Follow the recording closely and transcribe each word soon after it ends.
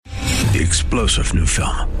The explosive new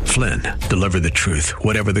film, Flynn, deliver the truth,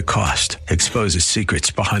 whatever the cost, exposes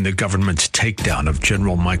secrets behind the government's takedown of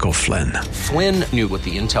General Michael Flynn. Flynn knew what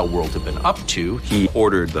the intel world had been up to. He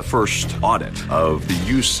ordered the first audit of the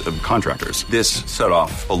use of contractors. This set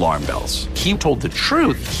off alarm bells. He told the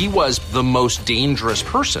truth. He was the most dangerous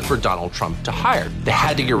person for Donald Trump to hire. They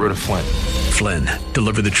had to get rid of Flynn. Flynn,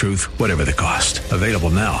 deliver the truth, whatever the cost. Available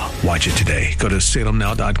now. Watch it today. Go to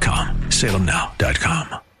salemnow.com.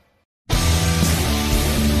 salemnow.com.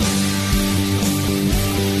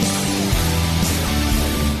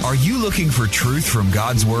 Are you looking for truth from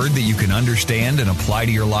God's Word that you can understand and apply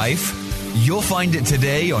to your life? You'll find it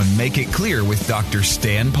today on Make It Clear with Dr.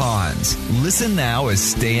 Stan Pons. Listen now as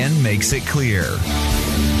Stan makes it clear.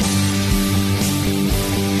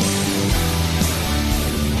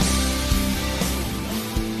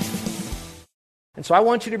 And so I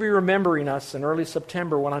want you to be remembering us in early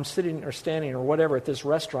September when I'm sitting or standing or whatever at this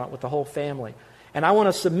restaurant with the whole family. And I want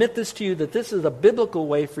to submit this to you that this is a biblical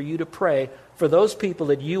way for you to pray for those people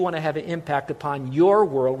that you want to have an impact upon your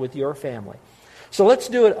world with your family. So let's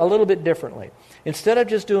do it a little bit differently. Instead of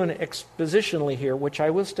just doing it expositionally here, which I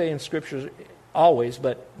will stay in Scripture always,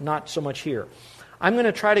 but not so much here, I'm going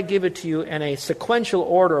to try to give it to you in a sequential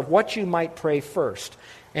order of what you might pray first.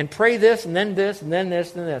 And pray this, and then this, and then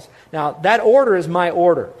this, and this. Now, that order is my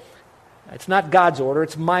order. It's not God's order,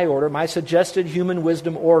 it's my order, my suggested human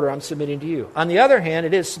wisdom order I'm submitting to you. On the other hand,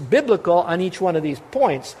 it is biblical on each one of these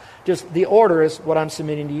points, just the order is what I'm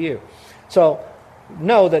submitting to you. So,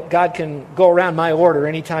 know that God can go around my order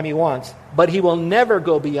anytime He wants, but He will never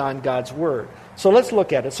go beyond God's Word. So let's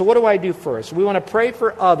look at it. So what do I do first? We want to pray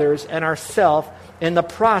for others and ourselves in the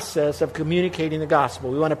process of communicating the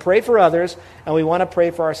gospel. We want to pray for others, and we want to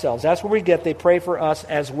pray for ourselves. That's where we get they pray for us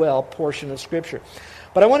as well portion of Scripture.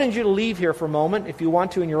 But I wanted you to leave here for a moment, if you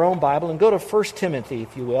want to, in your own Bible, and go to 1 Timothy,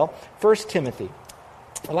 if you will. 1 Timothy.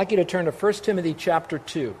 I'd like you to turn to 1 Timothy chapter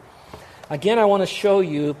 2. Again, I want to show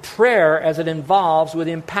you prayer as it involves with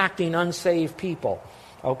impacting unsaved people.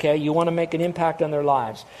 Okay, you want to make an impact on their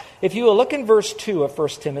lives. If you will look in verse 2 of 1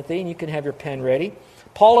 Timothy, and you can have your pen ready.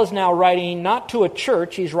 Paul is now writing not to a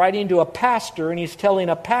church, he's writing to a pastor, and he's telling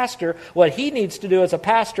a pastor what he needs to do as a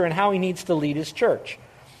pastor and how he needs to lead his church.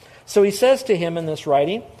 So he says to him in this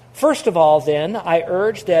writing, "First of all, then, I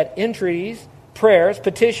urge that entreaties, prayers,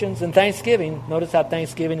 petitions, and thanksgiving," notice how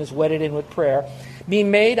thanksgiving is wedded in with prayer, "be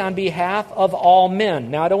made on behalf of all men."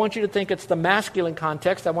 Now, I don't want you to think it's the masculine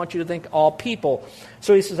context. I want you to think all people.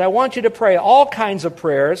 So he says, I want you to pray all kinds of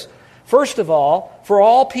prayers, first of all, for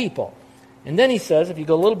all people. And then he says, if you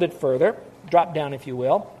go a little bit further, drop down if you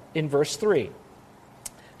will, in verse 3.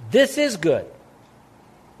 This is good.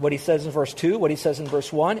 What he says in verse 2, what he says in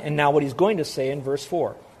verse 1, and now what he's going to say in verse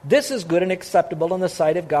 4. This is good and acceptable in the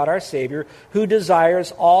sight of God our Savior, who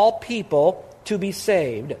desires all people to be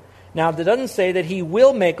saved. Now, it doesn't say that He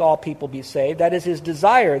will make all people be saved. That is His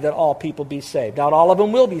desire that all people be saved. Not all of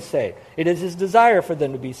them will be saved. It is His desire for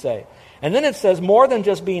them to be saved. And then it says more than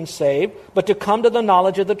just being saved, but to come to the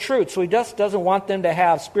knowledge of the truth. So He just doesn't want them to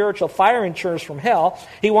have spiritual fire insurance from hell.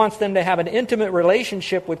 He wants them to have an intimate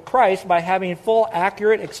relationship with Christ by having full,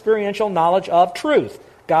 accurate, experiential knowledge of truth.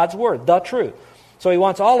 God's Word, the truth. So He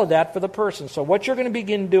wants all of that for the person. So what you're going to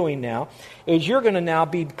begin doing now is you're going to now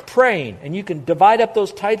be praying. And you can divide up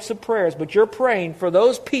those types of prayers, but you're praying for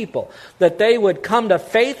those people that they would come to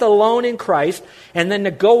faith alone in Christ and then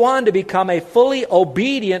to go on to become a fully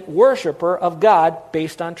obedient worshiper of God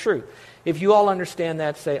based on truth. If you all understand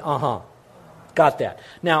that, say, got that.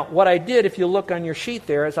 Now, what I did, if you look on your sheet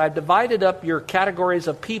there, is I've divided up your categories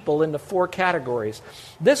of people into 4 categories.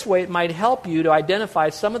 This way, it might help you to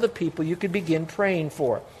identify some of the people you could begin praying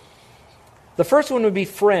for. The first one would be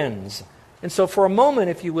friends. And so for a moment,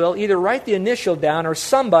 if you will, either write the initial down or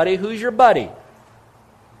somebody who's your buddy.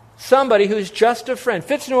 Somebody who's just a friend.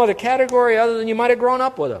 Fits no other category other than you might have grown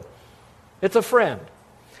up with them. It's a friend.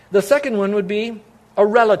 The second one would be a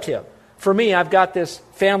relative. For me, I've got this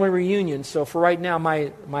family reunion, so for right now,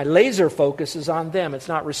 my laser focus is on them. It's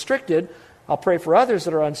not restricted. I'll pray for others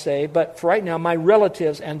that are unsaved, but for right now, my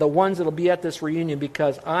relatives and the ones that will be at this reunion,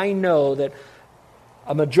 because I know that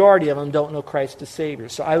a majority of them don't know Christ as Savior.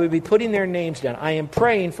 So I would be putting their names down. I am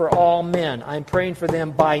praying for all men. I'm praying for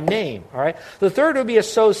them by name. All right. The third would be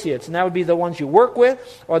associates, and that would be the ones you work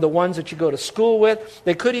with or the ones that you go to school with.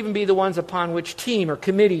 They could even be the ones upon which team or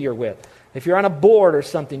committee you're with. If you're on a board or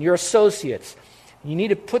something, your associates, you need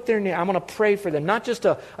to put their name. I'm going to pray for them. Not just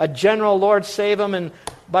a general, Lord, save them, and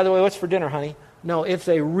by the way, what's for dinner, honey? No, it's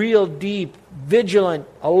a real deep, vigilant,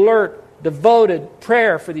 alert, devoted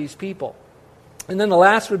prayer for these people. And then the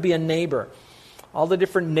last would be a neighbor. All the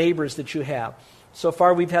different neighbors that you have. So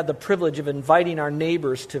far, we've had the privilege of inviting our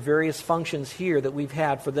neighbors to various functions here that we've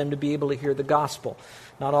had for them to be able to hear the gospel.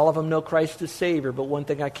 Not all of them know Christ as Savior, but one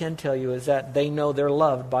thing I can tell you is that they know they're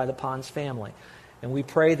loved by the Pons family. And we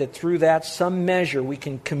pray that through that, some measure, we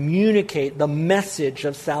can communicate the message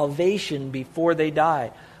of salvation before they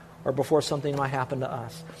die or before something might happen to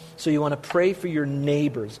us. So you want to pray for your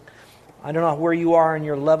neighbors. I don't know where you are in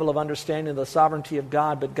your level of understanding of the sovereignty of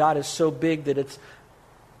God, but God is so big that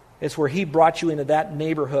it's where He brought you into that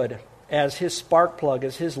neighborhood as His spark plug,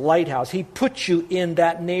 as His lighthouse. He put you in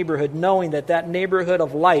that neighborhood knowing that that neighborhood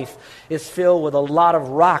of life is filled with a lot of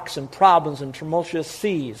rocks and problems and tumultuous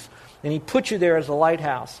seas. And He put you there as a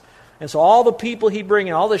lighthouse. And so all the people He brings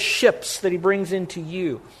in, all the ships that He brings into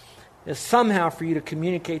you, is somehow for you to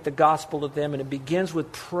communicate the gospel to them. And it begins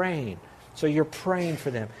with praying. So you're praying for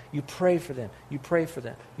them. You pray for them. You pray for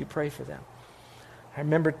them. You pray for them. I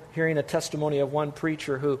remember hearing a testimony of one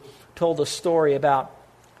preacher who told a story about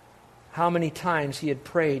how many times he had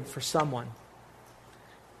prayed for someone.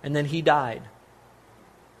 And then he died.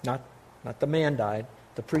 Not the man died,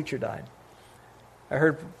 the preacher died. I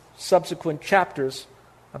heard subsequent chapters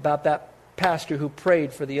about that pastor who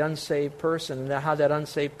prayed for the unsaved person and how that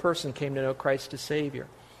unsaved person came to know Christ as Savior.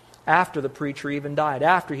 After the preacher even died,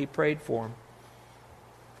 after he prayed for him.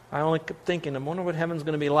 I only kept thinking, I wonder what heaven's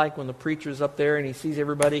going to be like when the preacher's up there and he sees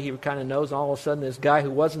everybody he kind of knows, and all of a sudden this guy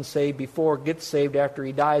who wasn't saved before gets saved after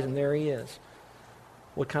he dies, and there he is.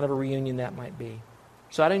 What kind of a reunion that might be.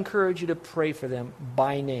 So I'd encourage you to pray for them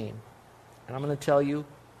by name. And I'm going to tell you,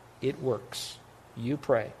 it works. You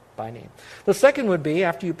pray by name. The second would be,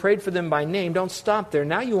 after you prayed for them by name, don't stop there.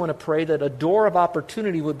 Now you want to pray that a door of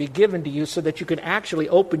opportunity would be given to you so that you can actually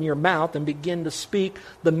open your mouth and begin to speak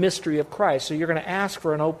the mystery of Christ. So you're going to ask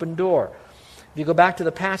for an open door. If you go back to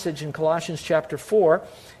the passage in Colossians chapter 4,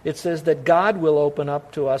 it says that God will open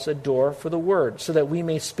up to us a door for the Word so that we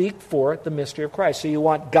may speak for the mystery of Christ. So you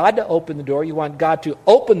want God to open the door. You want God to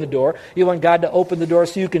open the door. You want God to open the door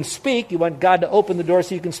so you can speak. You want God to open the door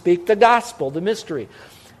so you can speak the gospel, the mystery.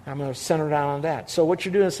 I'm going to center down on that. So what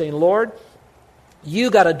you're doing is saying, Lord, you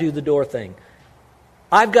got to do the door thing.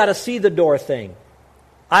 I've got to see the door thing.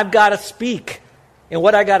 I've got to speak. And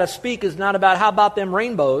what I got to speak is not about how about them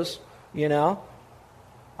rainbows, you know.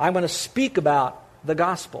 I'm going to speak about the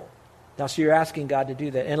gospel. Now, so you're asking God to do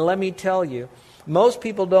that. And let me tell you, most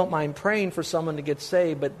people don't mind praying for someone to get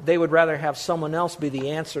saved, but they would rather have someone else be the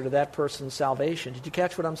answer to that person's salvation. Did you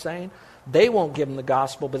catch what I'm saying? They won't give them the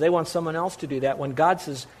gospel, but they want someone else to do that when God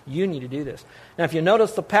says, you need to do this. Now, if you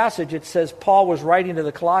notice the passage, it says Paul was writing to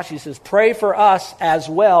the Colossians, he says, pray for us as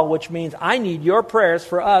well, which means I need your prayers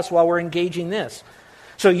for us while we're engaging this.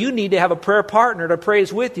 So you need to have a prayer partner to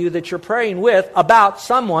praise with you that you're praying with about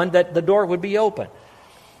someone that the door would be open.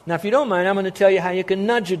 Now, if you don't mind, I'm going to tell you how you can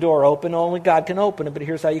nudge a door open. Only God can open it, but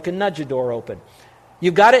here's how you can nudge a door open.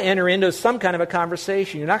 You've got to enter into some kind of a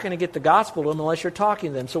conversation. You're not going to get the gospel to them unless you're talking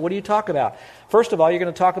to them. So what do you talk about? First of all, you're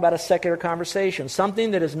going to talk about a secular conversation, something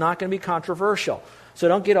that is not going to be controversial. So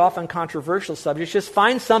don't get off on controversial subjects. Just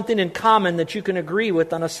find something in common that you can agree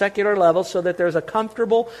with on a secular level so that there's a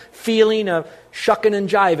comfortable feeling of shucking and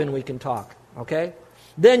jiving we can talk. Okay?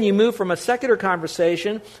 Then you move from a secular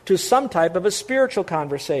conversation to some type of a spiritual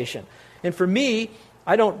conversation. And for me,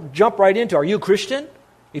 I don't jump right into, are you a Christian?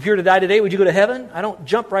 If you were to die today, would you go to heaven? I don't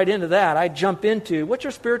jump right into that. I jump into, what's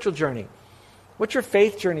your spiritual journey? What's your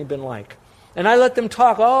faith journey been like? And I let them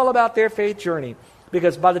talk all about their faith journey.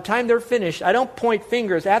 Because by the time they're finished, I don't point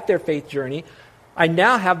fingers at their faith journey. I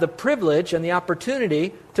now have the privilege and the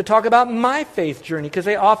opportunity to talk about my faith journey. Because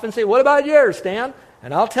they often say, what about yours, Stan?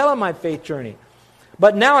 And I'll tell them my faith journey.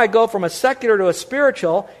 But now I go from a secular to a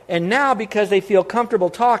spiritual, and now because they feel comfortable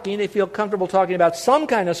talking about some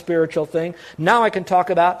kind of spiritual thing, now I can talk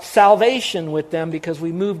about salvation with them because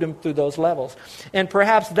we moved them through those levels. And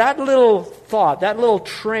perhaps that little thought, that little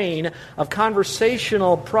train of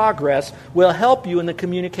conversational progress will help you in the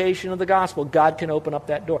communication of the gospel. God can open up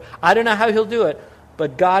that door. I don't know how He'll do it,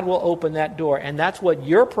 but God will open that door. And that's what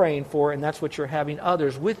you're praying for, and that's what you're having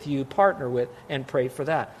others with you partner with and pray for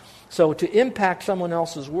that. So to impact someone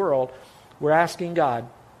else's world, we're asking God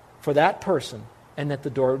for that person and that the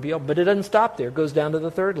door would be open. But it doesn't stop there. It goes down to the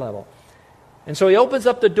third level. And so He opens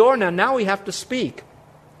up the door. Now we have to speak.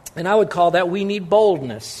 And I would call that we need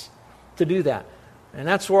boldness to do that. And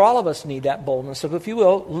that's where all of us need that boldness. So if you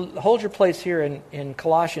will, hold your place here in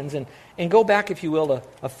Colossians and go back, if you will, to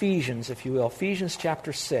Ephesians, if you will. Ephesians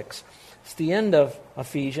chapter 6. It's the end of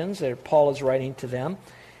Ephesians that Paul is writing to them.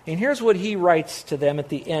 And here's what he writes to them at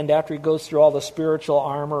the end after he goes through all the spiritual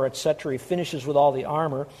armor, etc. He finishes with all the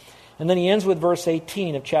armor. And then he ends with verse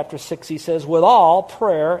 18 of chapter 6. He says, with all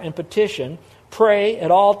prayer and petition, pray at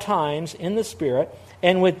all times in the Spirit,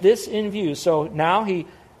 and with this in view. So now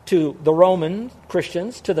to the Roman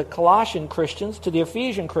Christians, to the Colossian Christians, to the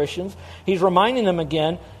Ephesian Christians, he's reminding them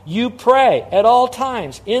again, you pray at all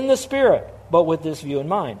times in the Spirit, but with this view in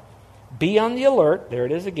mind. Be on the alert, there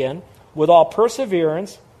it is again, with all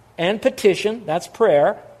perseverance and petition, that's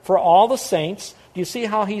prayer, for all the saints. Do you see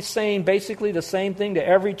how he's saying basically the same thing to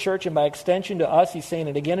every church, and by extension to us, he's saying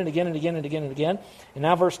it again and again and again and again and again. And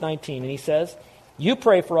now verse 19, and he says, you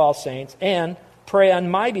pray for all saints and pray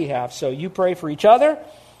on my behalf. So you pray for each other,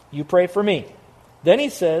 you pray for me. Then he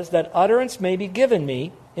says that utterance may be given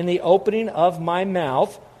me in the opening of my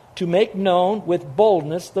mouth to make known with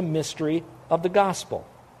boldness the mystery of the gospel,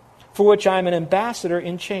 for which I am an ambassador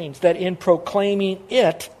in chains, that in proclaiming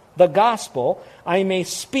it, the gospel, I may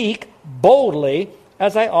speak boldly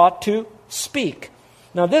as I ought to speak.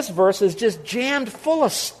 Now this verse is just jammed full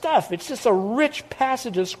of stuff. It's just a rich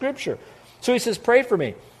passage of Scripture. So he says, pray for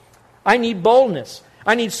me. I need boldness.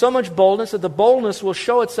 I need so much boldness that the boldness will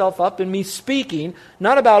show itself up in me speaking,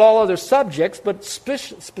 not about all other subjects, but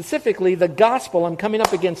specifically the gospel. I'm coming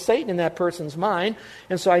up against Satan in that person's mind,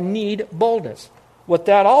 and so I need boldness. What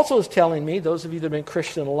that also is telling me, those of you that have been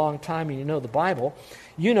Christian a long time and you know the Bible,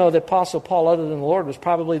 you know that Apostle Paul, other than the Lord, was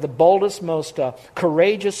probably the boldest, most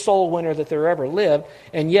courageous soul winner that there ever lived,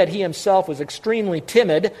 and yet he himself was extremely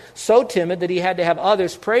timid, so timid that he had to have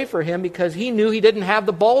others pray for him because he knew he didn't have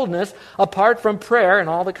the boldness apart from prayer and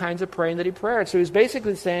all the kinds of praying that he prayed. So he's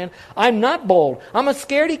basically saying, I'm not bold. I'm a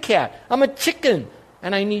scaredy cat. I'm a chicken,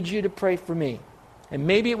 and I need you to pray for me. And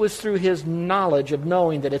maybe it was through his knowledge of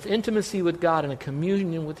knowing that it's intimacy with God and a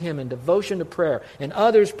communion with him and devotion to prayer and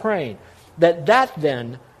others praying, that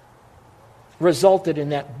then resulted in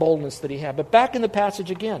that boldness that he had. But back in the passage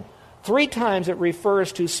again, 3 times it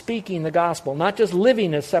refers to speaking the gospel, not just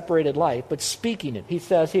living a separated life, but speaking it. He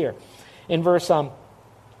says here in verse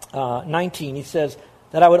 19, he says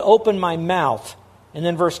that I would open my mouth. And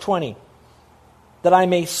then verse 20, that I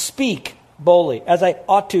may speak boldly as I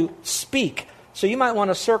ought to speak. So you might want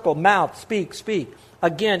to circle mouth, speak, speak.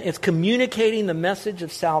 Again, it's communicating the message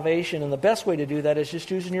of salvation, and the best way to do that is just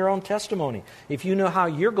using your own testimony. If you know how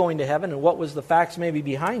you're going to heaven and what was the facts maybe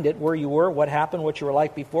behind it, where you were, what happened, what you were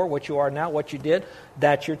like before, what you are now, what you did,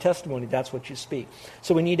 that's your testimony. That's what you speak.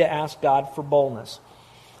 So we need to ask God for boldness.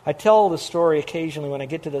 I tell the story occasionally when I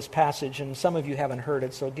get to this passage, and some of you haven't heard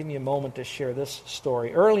it, so give me a moment to share this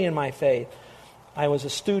story. Early in my faith, I was a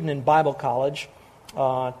student in Bible college,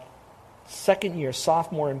 second year,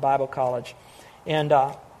 sophomore in Bible college. And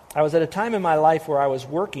I was at a time in my life where I was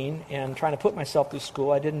working and trying to put myself through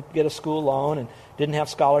school. I didn't get a school loan and didn't have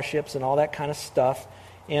scholarships and all that kind of stuff.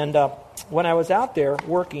 And when I was out there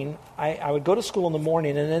working, I would go to school in the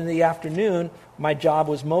morning, and in the afternoon, my job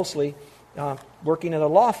was mostly working at a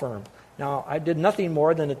law firm. Now, I did nothing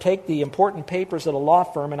more than to take the important papers at a law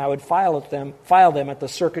firm, and I would file them at the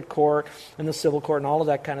circuit court and the civil court and all of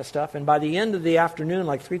that kind of stuff. And by the end of the afternoon,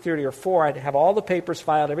 like 3:30 or 4, I'd have all the papers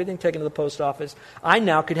filed, everything taken to the post office. I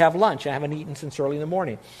now could have lunch. I haven't eaten since early in the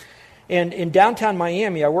morning. And in downtown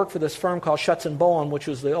Miami, I worked for this firm called Schutz & Bowen, which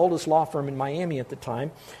was the oldest law firm in Miami at the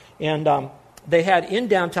time. And they had in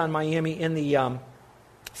downtown Miami in the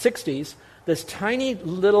 60s this tiny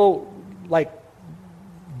little, like,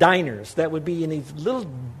 diners that would be in these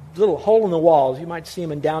little hole in the walls. You might see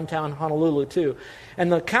them in downtown Honolulu too.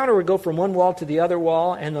 And the counter would go from one wall to the other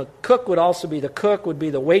wall, and the cook would also be the cook, would be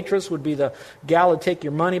the waitress, would be the gal who'd take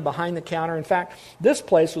your money behind the counter. In fact, this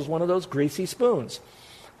place was one of those greasy spoons.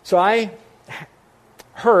 So I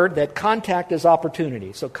heard that contact is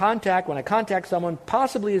opportunity. So when I contact someone,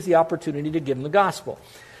 possibly is the opportunity to give them the gospel.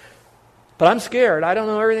 But I'm scared. I don't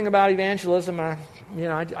know everything about evangelism. I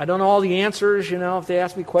don't know all the answers. If they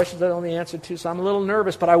ask me questions I don't know the answer to, so I'm a little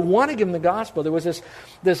nervous. But I want to give them the gospel. There was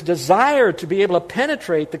this desire to be able to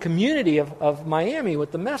penetrate the community of Miami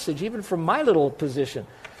with the message, even from my little position.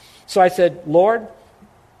 So I said, Lord,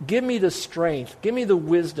 give me the strength. Give me the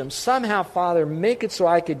wisdom. Somehow, Father, make it so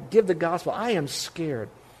I could give the gospel. I am scared.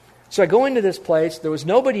 So I go into this place. There was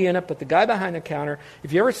nobody in it but the guy behind the counter.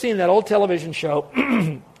 If you ever seen that old television show,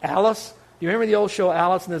 Alice, you remember the old show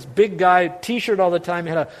Alice, and this big guy, T-shirt all the time,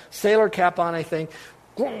 had a sailor cap on, I think.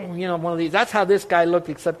 One of these. That's how this guy looked,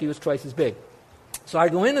 except he was twice as big. So I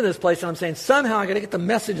go into this place, and I'm saying, somehow I got to get the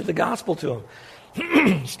message of the gospel to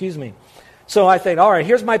him. Excuse me. So I think, all right,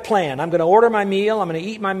 here's my plan. I'm going to order my meal. I'm going to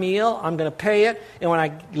eat my meal. I'm going to pay it. And when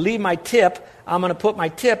I leave my tip, I'm going to put my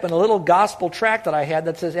tip in a little gospel tract that I had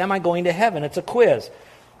that says, am I going to heaven? It's a quiz.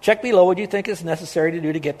 Check below what you think is necessary to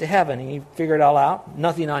do to get to heaven. And you figure it all out.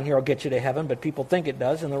 Nothing on here will get you to heaven, but people think it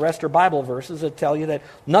does. And the rest are Bible verses that tell you that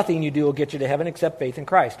nothing you do will get you to heaven except faith in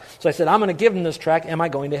Christ. So I said, I'm going to give him this tract. Am I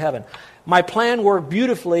going to heaven? My plan worked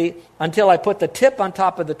beautifully until I put the tip on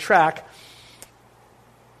top of the tract.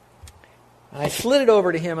 I slid it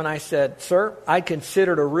over to him and I said, sir, I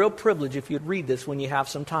consider it a real privilege if you'd read this when you have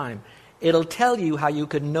some time. It'll tell you how you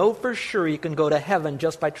can know for sure you can go to heaven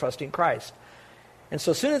just by trusting Christ. And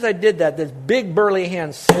so as soon as I did that, this big burly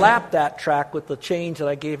hand slapped that tract with the change that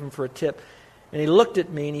I gave him for a tip. And he looked at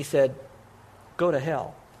me and he said, go to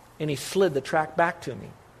hell. And he slid the tract back to me.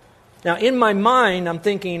 Now in my mind, I'm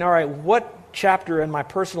thinking, all right, what chapter in my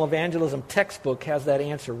personal evangelism textbook has that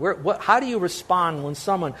answer? How do you respond when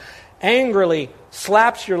someone angrily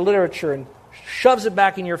slaps your literature and shoves it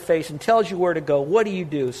back in your face and tells you where to go? What do you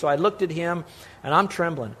do? So I looked at him, and I'm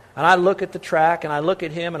trembling. And I look at the track, and I look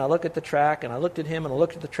at him, and I look at the track, and I looked at him, and I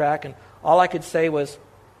looked at the track, and all I could say was,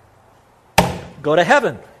 go to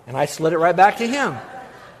heaven. And I slid it right back to him.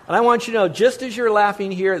 And I want you to know, just as you're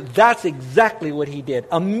laughing here, that's exactly what he did.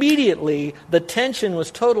 Immediately, the tension was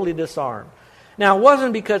totally disarmed. Now, it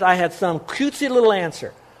wasn't because I had some cutesy little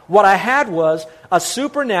answer. What I had was a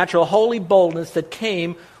supernatural, holy boldness that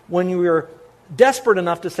came when you were desperate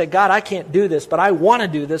enough to say, God, I can't do this, but I want to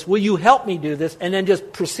do this. Will you help me do this? And then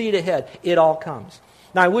just proceed ahead. It all comes.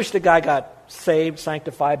 Now, I wish the guy got saved,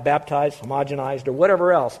 sanctified, baptized, homogenized, or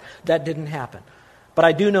whatever else. That didn't happen. But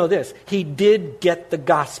I do know this. He did get the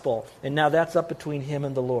gospel. And now that's up between him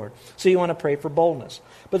and the Lord. So you want to pray for boldness.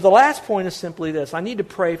 But the last point is simply this. I need to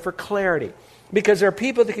pray for clarity. Because there are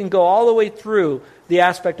people that can go all the way through the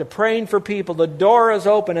aspect of praying for people. The door is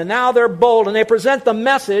open, and now they're bold, and they present the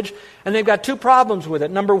message, and they've got two problems with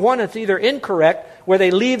it. Number one, it's either incorrect, where they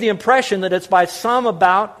leave the impression that it's by some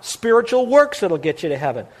about spiritual works that'll get you to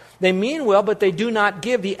heaven. They mean well, but they do not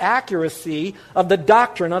give the accuracy of the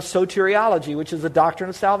doctrine of soteriology, which is the doctrine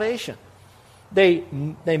of salvation. They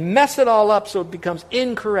mess it all up so it becomes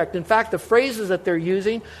incorrect. In fact, the phrases that they're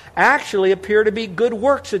using actually appear to be good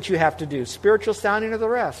works that you have to do, spiritual sounding of the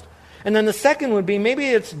rest. And then the second would be maybe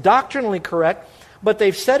it's doctrinally correct, but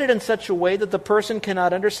they've said it in such a way that the person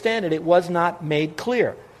cannot understand it. It was not made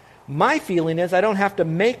clear. My feeling is I don't have to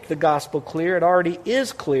make the gospel clear. It already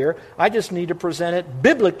is clear. I just need to present it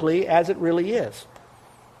biblically as it really is.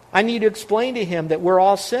 I need to explain to him that we're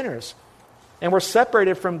all sinners. And we're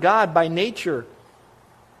separated from God by nature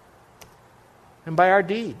and by our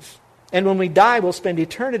deeds. And when we die, we'll spend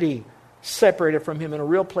eternity separated from him in a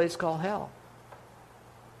real place called hell.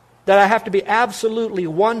 That I have to be absolutely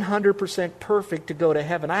 100% perfect to go to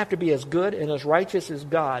heaven. I have to be as good and as righteous as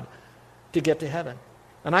God to get to heaven.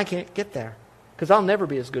 And I can't get there because I'll never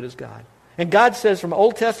be as good as God. And God says from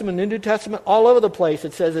Old Testament and New Testament, all over the place,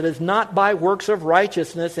 it says it is not by works of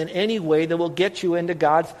righteousness in any way that will get you into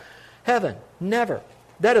God's heaven. Never.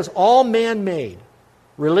 That is all man-made,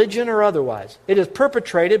 religion or otherwise. It is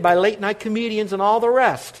perpetrated by late-night comedians and all the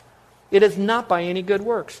rest. It is not by any good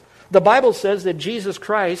works. The Bible says that Jesus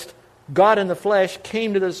Christ, God in the flesh,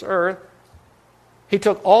 came to this earth. He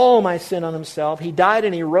took all my sin on himself. He died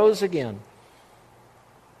and he rose again.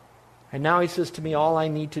 And now he says to me, all I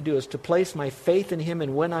need to do is to place my faith in him,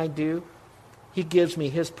 and when I do, he gives me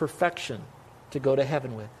his perfection to go to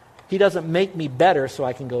heaven with. He doesn't make me better so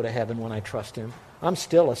I can go to heaven when I trust him. I'm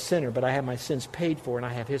still a sinner, but I have my sins paid for, and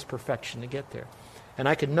I have his perfection to get there. And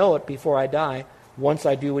I can know it before I die once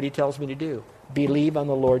I do what he tells me to do. Believe on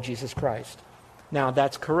the Lord Jesus Christ. Now,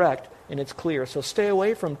 that's correct, and it's clear. So stay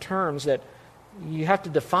away from terms that you have to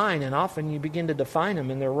define, and often you begin to define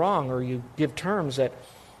them, and they're wrong, or you give terms that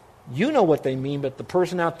you know what they mean, but the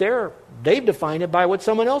person out there, they've defined it by what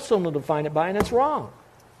someone else will define it by, and it's wrong.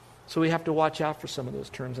 So we have to watch out for some of those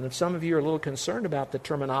terms. And if some of you are a little concerned about the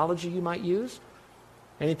terminology you might use,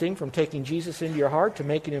 anything from taking Jesus into your heart to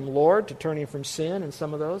making him Lord to turning from sin and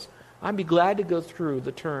some of those, I'd be glad to go through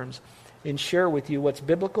the terms and share with you what's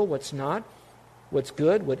biblical, what's not, what's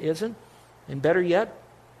good, what isn't. And better yet,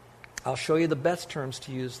 I'll show you the best terms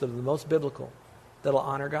to use that are the most biblical, that'll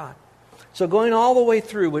honor God. So going all the way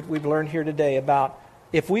through what we've learned here today about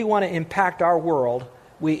if we want to impact our world,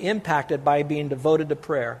 we impact it by being devoted to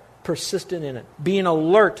prayer, persistent in it, being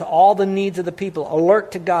alert to all the needs of the people,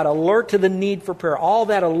 alert to God, alert to the need for prayer, all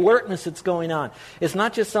that alertness that's going on. It's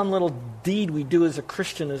not just some little deed we do as a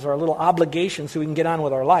Christian, as our little obligation so we can get on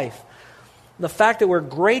with our life. The fact that we're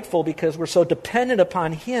grateful because we're so dependent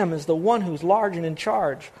upon him as the one who's large and in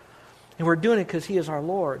charge. And we're doing it because he is our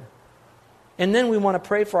Lord. And then we want to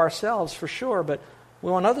pray for ourselves for sure, but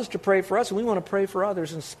we want others to pray for us, and we want to pray for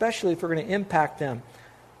others, and especially if we're going to impact them.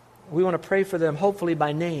 We want to pray for them, hopefully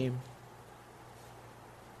by name.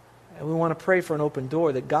 And we want to pray for an open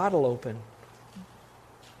door that God will open.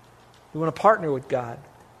 We want to partner with God.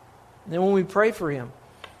 And then when we pray for Him,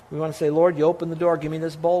 we want to say, Lord, you open the door, give me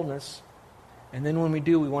this boldness. And then when we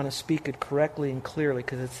do, we want to speak it correctly and clearly,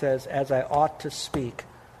 because it says, as I ought to speak.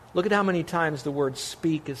 Look at how many times the word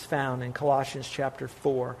speak is found in Colossians chapter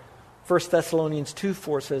 4. 1 Thessalonians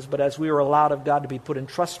 2:4 says, but as we are allowed of God to be put in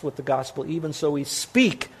trust with the gospel, even so we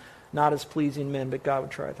speak, not as pleasing men, but God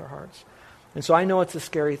would try with our hearts. And so I know it's a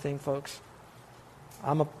scary thing, folks.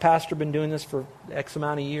 I'm a pastor, been doing this for X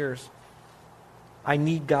amount of years. I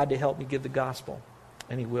need God to help me give the gospel,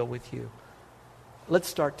 and He will with you. Let's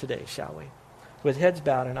start today, shall we? With heads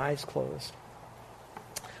bowed and eyes closed.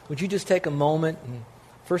 Would you just take a moment and,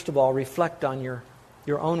 first of all, reflect on your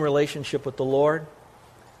own relationship with the Lord?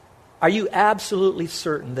 Are you absolutely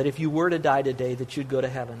certain that if you were to die today that you'd go to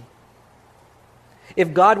heaven?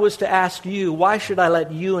 If God was to ask you, why should I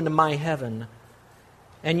let you into my heaven?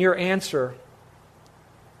 And your answer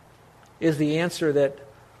is the answer that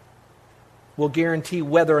will guarantee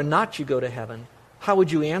whether or not you go to heaven, how would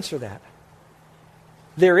you answer that?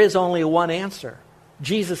 There is only one answer.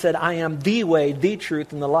 Jesus said, I am the way, the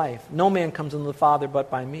truth, and the life. No man comes unto the Father but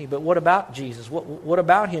by me. But what about Jesus? What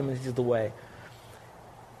about Him is the way?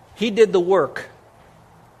 He did the work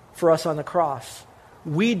for us on the cross.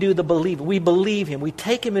 We do the believing. We believe Him. We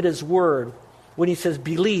take Him at His word when He says,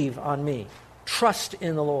 believe on me. Trust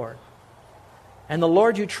in the Lord. And the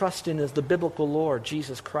Lord you trust in is the biblical Lord,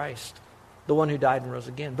 Jesus Christ, the one who died and rose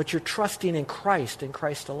again. But you're trusting in Christ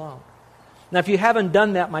alone. Now, if you haven't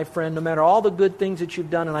done that, my friend, no matter all the good things that you've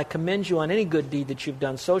done, and I commend you on any good deed that you've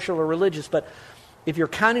done, social or religious, but if you're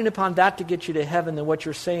counting upon that to get you to heaven, then what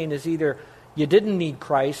you're saying is either you didn't need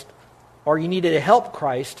Christ or you needed to help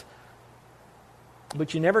Christ,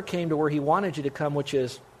 but you never came to where He wanted you to come, which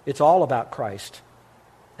is it's all about Christ.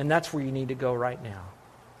 And that's where you need to go right now.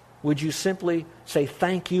 Would you simply say,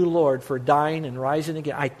 thank you, Lord, for dying and rising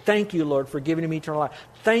again. I thank you, Lord, for giving me eternal life.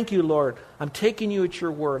 Thank you, Lord. I'm taking you at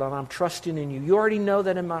your word, and I'm trusting in you. You already know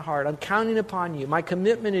that in my heart. I'm counting upon you. My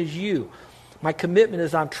commitment is you. My commitment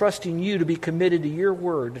is I'm trusting you to be committed to your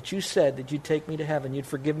word, that you said that you'd take me to heaven. You'd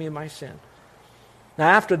forgive me of my sin. Now,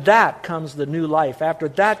 after that comes the new life. After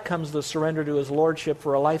that comes the surrender to His lordship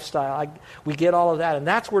for a lifestyle. We get all of that. And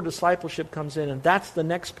that's where discipleship comes in. And that's the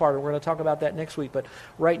next part. We're going to talk about that next week. But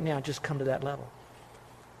right now, just come to that level.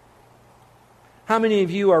 How many of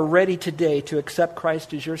you are ready today to accept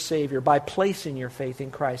Christ as your Savior by placing your faith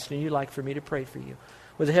in Christ? And you'd like for me to pray for you.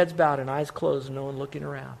 With heads bowed and eyes closed and no one looking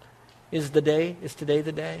around. Is today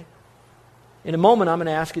the day? In a moment, I'm going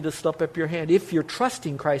to ask you to slip up your hand if you're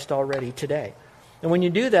trusting Christ already today. And when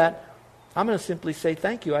you do that, I'm going to simply say,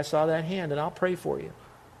 thank you, I saw that hand, and I'll pray for you.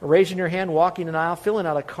 Or raising your hand, walking an aisle, filling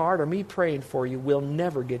out a card, or me praying for you will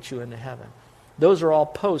never get you into heaven. Those are all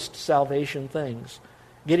post-salvation things.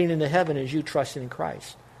 Getting into heaven is you trusting in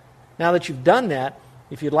Christ. Now that you've done that,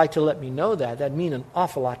 if you'd like to let me know that, that'd mean an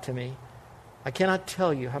awful lot to me. I cannot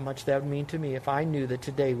tell you how much that would mean to me if I knew that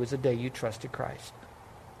today was the day you trusted Christ.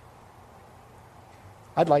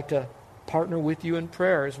 I'd like to partner with you in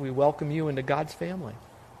prayer as we welcome you into God's family.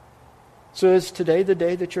 So is today the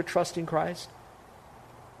day that you're trusting Christ?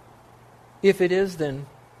 If it is, then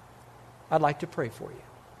I'd like to pray for you.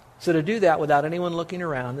 So to do that without anyone looking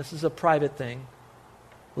around, this is a private thing.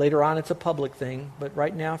 Later on, it's a public thing. But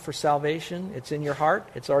right now, for salvation, it's in your heart.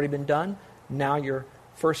 It's already been done. Now your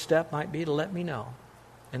first step might be to let me know,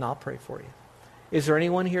 and I'll pray for you. Is there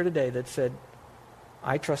anyone here today that said,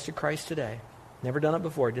 I trusted Christ today, never done it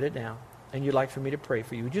before, did it now, and you'd like for me to pray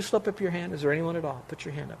for you? Would you slip up your hand? Is there anyone at all? Put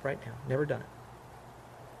your hand up right now. Never done it.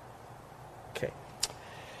 Okay.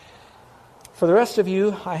 For the rest of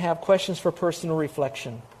you, I have questions for personal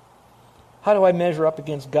reflection. How do I measure up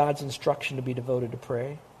against God's instruction to be devoted to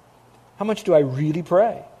prayer? How much do I really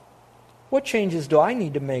pray? What changes do I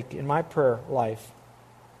need to make in my prayer life?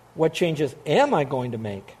 What changes am I going to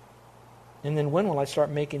make? And then when will I start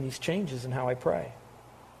making these changes in how I pray?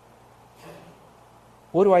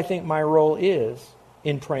 What do I think my role is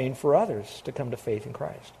in praying for others to come to faith in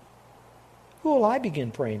Christ? Who will I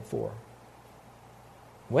begin praying for?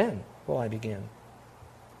 When will I begin?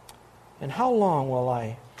 And how long will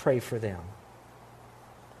I pray for them?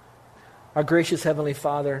 Our gracious Heavenly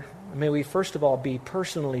Father, may we first of all be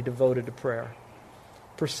personally devoted to prayer,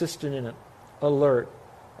 persistent in it, alert,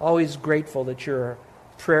 always grateful that you're a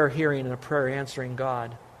prayer hearing and a prayer answering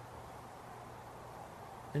God.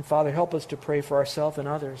 And Father, help us to pray for ourselves and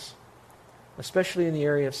others, especially in the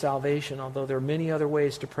area of salvation, although there are many other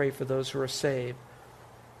ways to pray for those who are saved.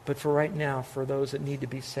 But for right now, for those that need to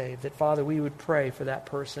be saved, that Father, we would pray for that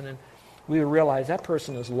person and we would realize that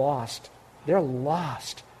person is lost. They're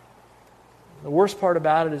lost. The worst part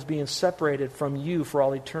about it is being separated from you for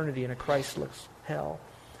all eternity in a Christless hell.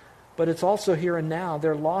 But it's also here and now.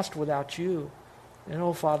 They're lost without you. And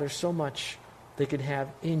oh, Father, so much they could have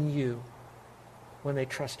in you when they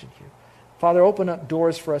trusted you. Father, open up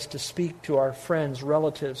doors for us to speak to our friends,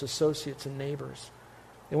 relatives, associates, and neighbors.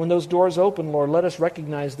 And when those doors open, Lord, let us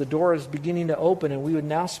recognize the door is beginning to open, and we would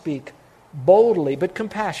now speak boldly but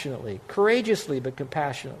compassionately, courageously but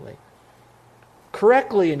compassionately,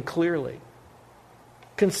 correctly and clearly,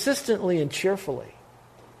 consistently and cheerfully.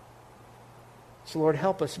 So, Lord,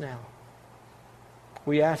 help us now.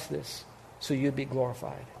 We ask this so you'd be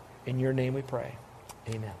glorified. In your name we pray.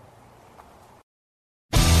 Amen.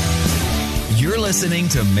 You're listening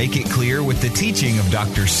to Make It Clear with the teaching of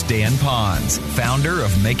Dr. Stan Ponz, founder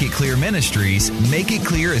of Make It Clear Ministries. Make It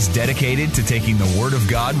Clear is dedicated to taking the Word of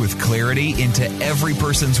God with clarity into every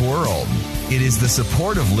person's world. It is the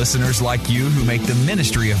support of listeners like you who make the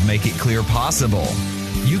ministry of Make It Clear possible.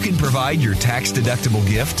 You can provide your tax-deductible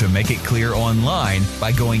gift to Make It Clear online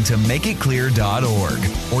by going to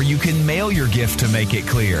makeitclear.org, or you can mail your gift to Make It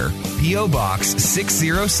Clear, P.O. Box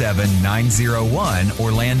 607901,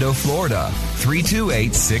 Orlando, Florida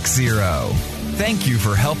 32860. Thank you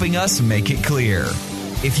for helping us make it clear.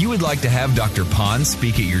 If you would like to have Dr. Ponz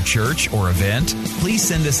speak at your church or event, please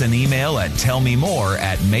send us an email at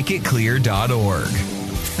tellmemore@makeitclear.org.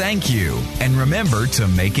 Thank you, and remember to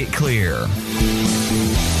make it clear.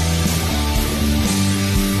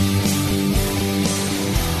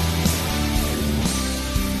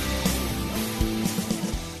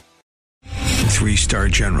 Three-star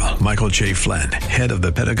General Michael J. Flynn, head of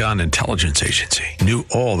the Pentagon Intelligence Agency, knew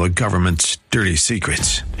all the government's dirty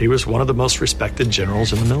secrets. He was one of the most respected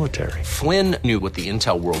generals in the military. Flynn knew what the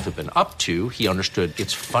intel world had been up to. He understood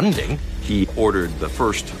its funding. He ordered the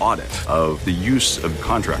first audit of the use of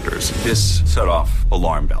contractors. This set off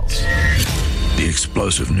alarm bells. The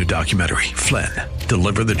explosive new documentary, Flynn,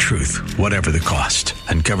 Deliver the Truth, Whatever the Cost,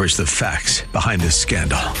 uncovers the facts behind this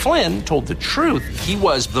scandal. Flynn told the truth. He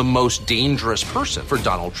was the most dangerous person for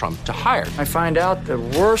Donald Trump to hire. I find out the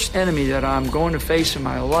worst enemy that I'm going to face in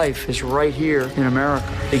my life is right here in America.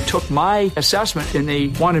 They took my assessment and they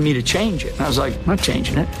wanted me to change it. And I was like, I'm not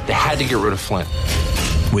changing it. They had to get rid of Flynn.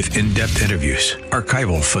 With in-depth interviews,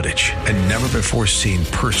 archival footage, and never-before-seen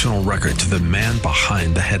personal records of the man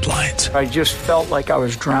behind the headlines. I just felt like I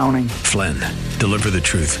was drowning. Flynn, Deliver the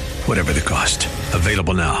Truth, Whatever the Cost.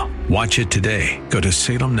 Available now. Watch it today. Go to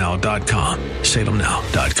salemnow.com.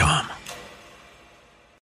 salemnow.com.